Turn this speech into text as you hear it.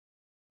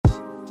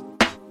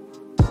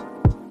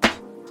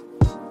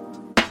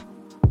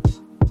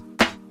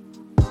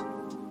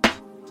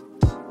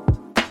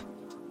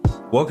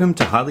Welcome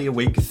to Hardly a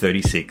Week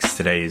 36.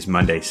 Today is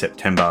Monday,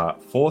 September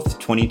 4th,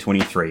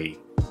 2023.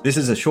 This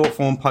is a short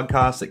form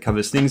podcast that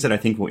covers things that I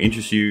think will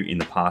interest you in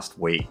the past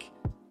week.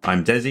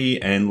 I'm Desi,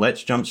 and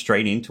let's jump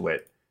straight into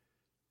it.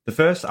 The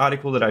first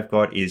article that I've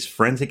got is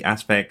Forensic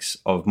Aspects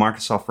of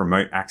Microsoft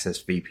Remote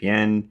Access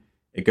VPN.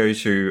 It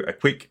goes through a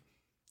quick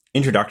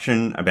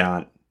introduction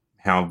about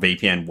how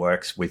VPN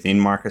works within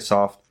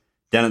Microsoft.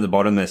 Down at the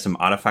bottom, there's some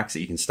artifacts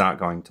that you can start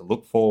going to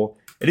look for.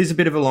 It is a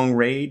bit of a long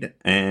read,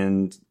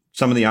 and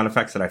some of the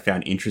artifacts that I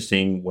found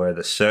interesting were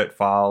the cert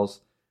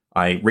files.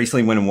 I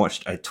recently went and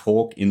watched a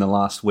talk in the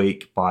last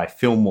week by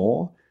Phil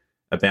Moore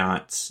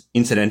about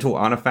incidental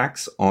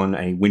artifacts on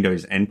a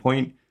Windows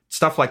endpoint.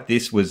 Stuff like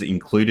this was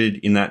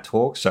included in that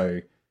talk, so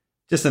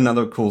just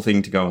another cool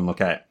thing to go and look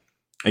at.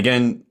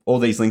 Again, all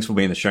these links will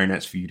be in the show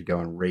notes for you to go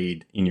and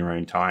read in your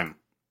own time.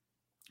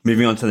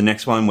 Moving on to the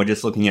next one, we're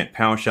just looking at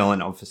PowerShell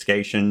and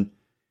obfuscation.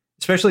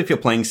 Especially if you're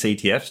playing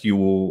CTFs, you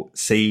will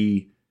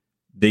see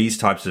these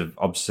types of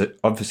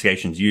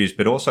obfuscations used,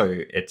 but also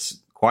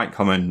it's quite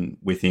common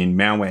within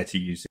malware to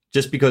use.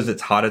 Just because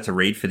it's harder to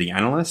read for the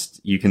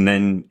analyst, you can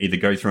then either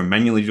go through and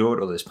manually do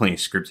it, or there's plenty of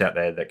scripts out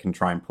there that can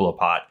try and pull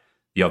apart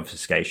the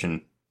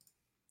obfuscation.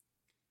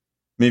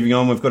 Moving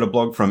on, we've got a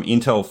blog from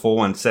Intel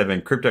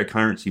 417,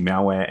 Cryptocurrency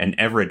Malware and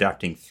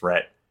Ever-Adapting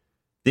Threat.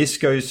 This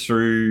goes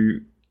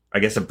through, I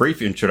guess, a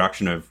brief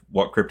introduction of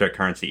what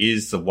cryptocurrency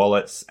is, the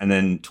wallets, and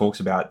then talks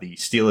about the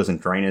stealers and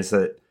drainers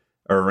that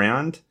are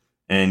around,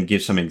 and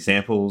gives some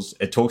examples.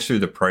 It talks through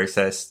the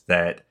process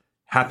that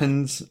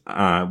happens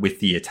with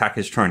the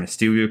attackers trying to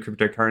steal your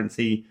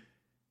cryptocurrency.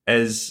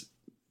 As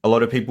a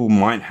lot of people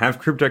might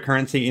have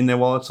cryptocurrency in their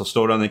wallets or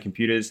stored on their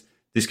computers,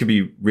 this could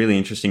be really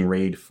interesting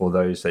read for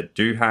those that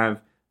do have.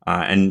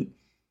 And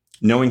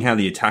knowing how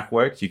the attack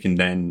works, you can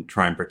then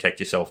try and protect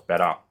yourself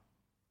better.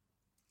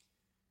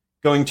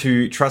 Going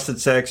to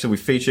TrustedSec, so we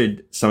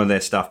featured some of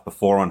their stuff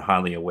before on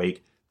Hardly a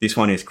Week. This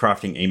one is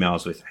crafting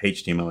emails with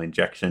HTML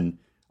injection.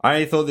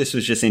 I thought this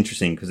was just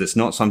interesting because it's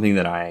not something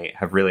that I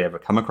have really ever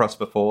come across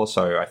before,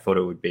 so I thought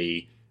it would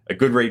be a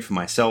good read for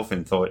myself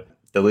and thought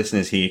the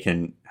listeners here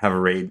can have a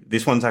read.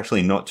 This one's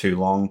actually not too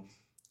long.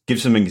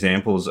 Gives some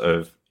examples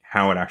of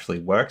how it actually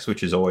works,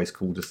 which is always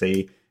cool to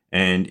see.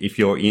 And if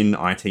you're in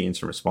IT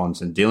incident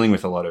response and dealing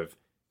with a lot of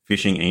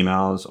phishing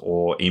emails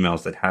or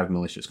emails that have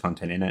malicious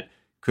content in it,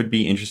 could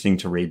be interesting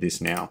to read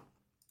this now.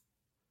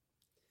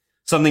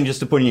 Something just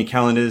to put in your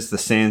calendars, the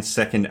SANS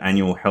Second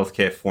Annual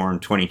Healthcare Forum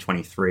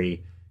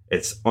 2023.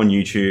 It's on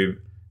YouTube.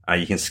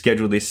 You can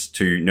schedule this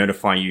to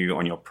notify you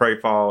on your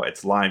profile.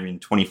 It's live in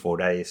 24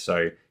 days.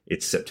 So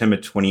it's September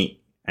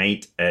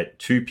 28 at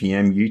 2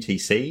 p.m.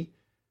 UTC.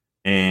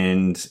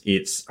 And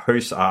its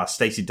hosts are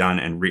Stacey Dunn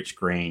and Rich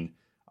Green.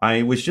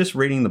 I was just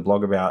reading the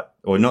blog about,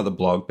 or not the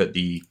blog, but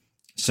the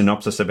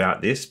synopsis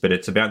about this, but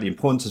it's about the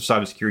importance of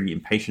cybersecurity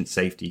and patient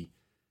safety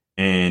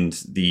and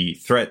the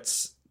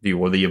threats,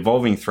 the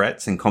evolving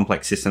threats and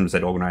complex systems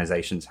that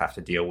organizations have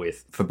to deal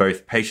with for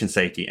both patient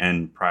safety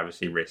and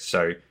privacy risks.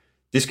 So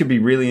this could be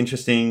really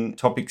interesting.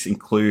 Topics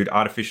include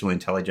artificial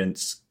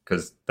intelligence,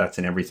 because that's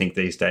in everything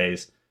these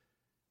days,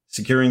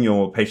 securing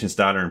your patient's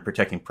data and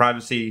protecting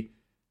privacy,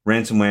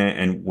 ransomware,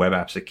 and web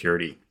app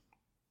security.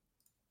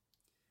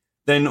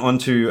 Then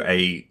onto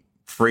a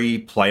free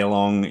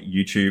play-along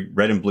YouTube,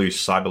 Red and Blue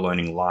Cyber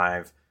Learning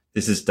Live.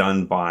 This is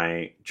done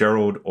by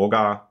Gerald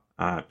Auger,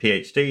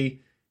 PhD.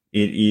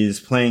 It is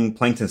playing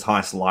Plankton's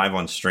Heist live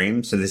on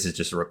stream. So this is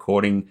just a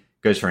recording,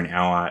 goes for an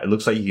hour. It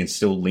looks like you can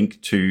still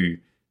link to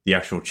the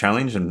actual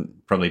challenge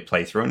and probably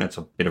play through, and it's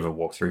a bit of a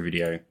walkthrough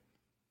video.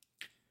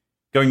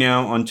 Going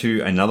now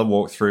onto another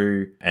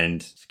walkthrough,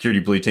 and Security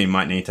Blue Team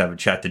might need to have a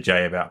chat to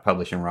Jay about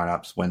publishing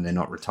write-ups when they're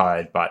not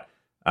retired, but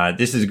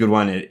this is a good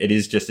one. It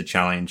is just a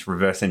challenge,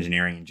 Reverse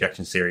Engineering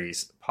Injection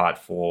Series Part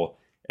 4.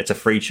 It's a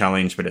free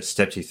challenge, but it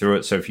steps you through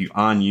it. So if you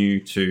are new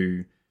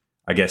to,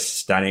 I guess,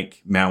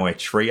 static malware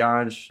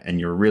triage, and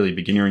you're a really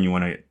beginner and you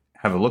want to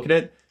have a look at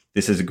it,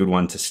 this is a good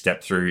one to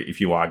step through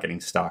if you are getting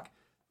stuck.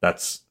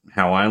 That's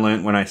how I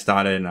learned when I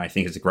started, and I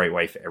think it's a great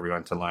way for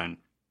everyone to learn.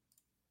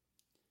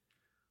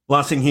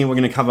 Last thing here we're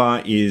going to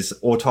cover is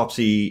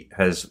Autopsy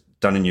has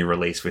done a new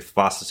release with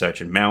faster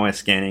search and malware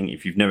scanning.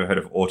 If you've never heard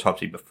of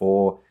Autopsy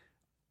before,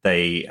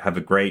 they have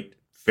a great,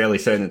 fairly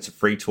certain it's a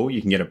free tool.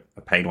 You can get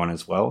a paid one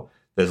as well.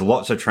 There's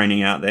lots of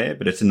training out there,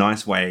 but it's a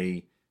nice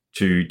way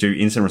to do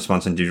incident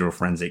response and digital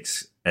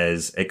forensics,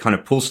 as it kind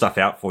of pulls stuff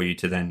out for you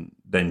to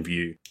then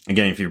view.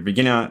 Again, if you're a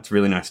beginner, it's a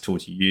really nice tool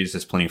to use.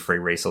 There's plenty of free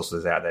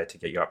resources out there to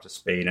get you up to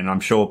speed. And I'm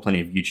sure plenty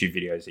of YouTube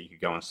videos that you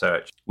could go and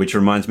search, which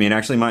reminds me, it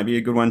actually might be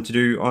a good one to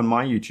do on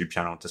my YouTube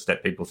channel to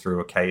step people through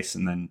a case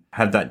and then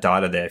have that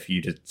data there for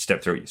you to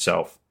step through it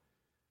yourself.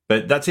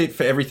 But that's it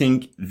for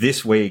everything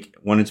this week.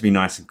 Wanted to be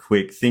nice and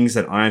quick. Things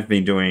that I've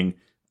been doing.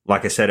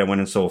 Like I said, I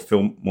went and saw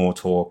Phil Moore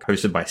talk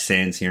hosted by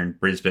SANS here in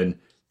Brisbane.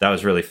 That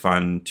was really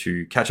fun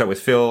to catch up with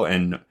Phil,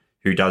 and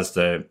who does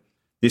the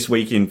This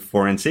Week in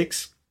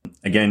Forensics.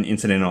 Again,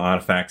 incidental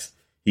artifacts.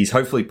 He's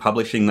hopefully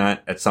publishing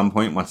that at some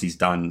point once he's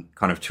done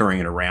kind of touring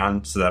it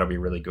around. So that'll be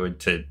really good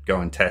to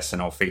go and test,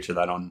 and I'll feature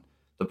that on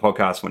the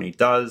podcast when he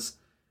does.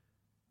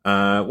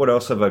 What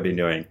else have I been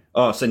doing?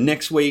 Oh, so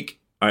next week,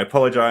 I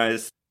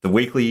apologize. The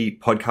weekly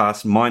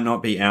podcast might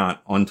not be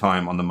out on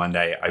time on the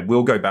Monday. I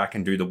will go back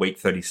and do the week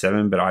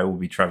 37, but I will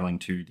be traveling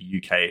to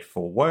the UK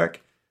for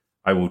work.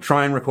 I will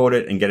try and record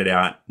it and get it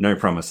out. No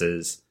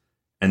promises.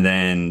 And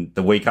then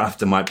the week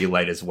after might be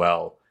late as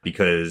well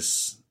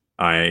because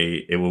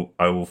I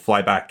will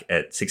fly back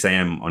at 6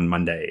 a.m. on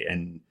Monday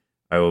and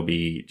I will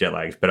be jet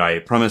lagged. But I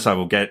promise I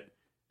will get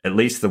at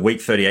least the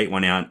week 38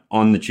 one out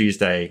on the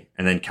Tuesday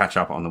and then catch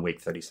up on the week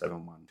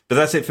 37 one. But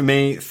that's it for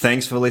me.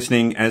 Thanks for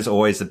listening. As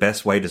always, the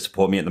best way to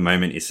support me at the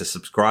moment is to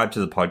subscribe to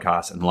the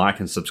podcast and like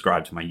and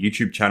subscribe to my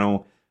YouTube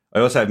channel. I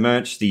also have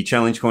merch. The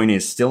challenge coin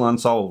is still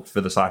unsolved for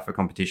the Cypher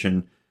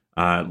competition.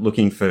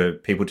 Looking for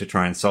people to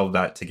try and solve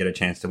that to get a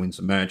chance to win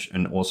some merch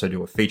and also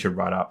do a featured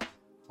write-up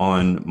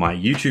on my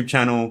YouTube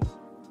channel.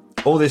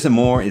 All this and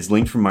more is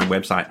linked from my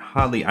website,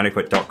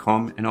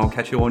 hardlyadequate.com, and I'll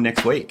catch you all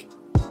next week.